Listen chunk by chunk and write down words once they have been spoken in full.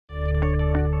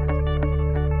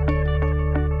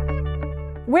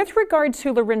With regard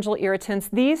to laryngeal irritants,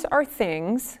 these are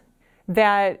things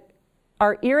that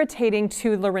are irritating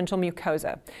to laryngeal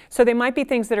mucosa. So they might be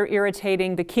things that are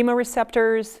irritating the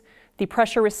chemoreceptors, the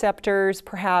pressure receptors,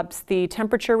 perhaps the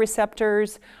temperature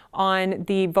receptors on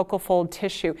the vocal fold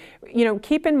tissue.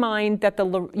 Keep in mind that the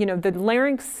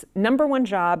larynx #1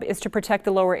 job is to protect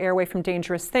the lower airway from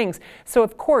dangerous things. So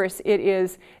of course it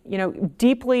is,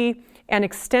 deeply and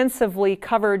extensively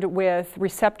covered with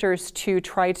receptors to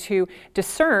try to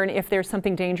discern if there's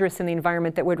something dangerous in the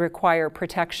environment that would require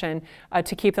protection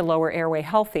to keep the lower airway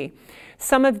healthy.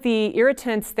 Some of the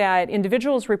irritants that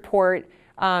individuals report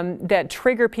that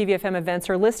trigger PVFM events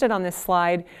are listed on this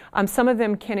slide. Some of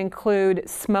them can include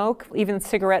smoke, even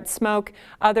cigarette smoke.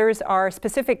 Others are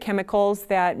specific chemicals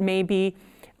that may be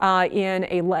in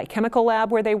a chemical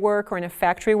lab where they work or in a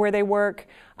factory where they work.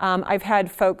 I've had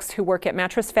folks who work at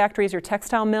mattress factories or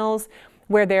textile mills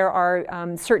where there are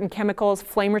certain chemicals,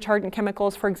 flame retardant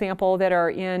chemicals, for example, that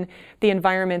are in the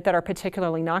environment that are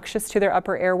particularly noxious to their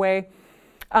upper airway.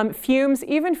 Fumes,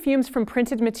 even fumes from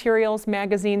printed materials,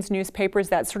 magazines, newspapers,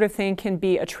 that sort of thing can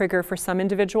be a trigger for some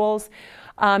individuals.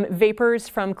 Vapors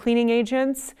from cleaning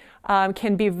agents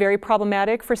can be very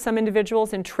problematic for some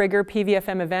individuals and trigger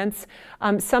PVFM events.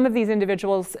 Some of these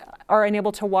individuals are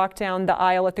unable to walk down the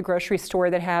aisle at the grocery store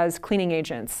that has cleaning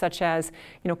agents, such as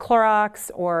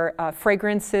Clorox or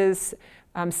fragrances,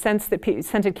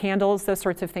 scented candles. Those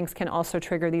sorts of things can also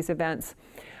trigger these events.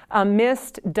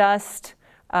 Mist, dust,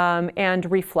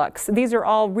 and reflux. These are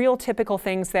all real typical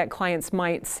things that clients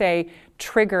might say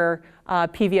trigger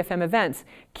PVFM events.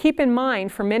 Keep in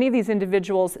mind, for many of these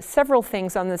individuals, several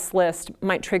things on this list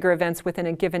might trigger events within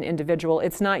a given individual.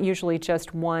 It's not usually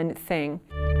just one thing.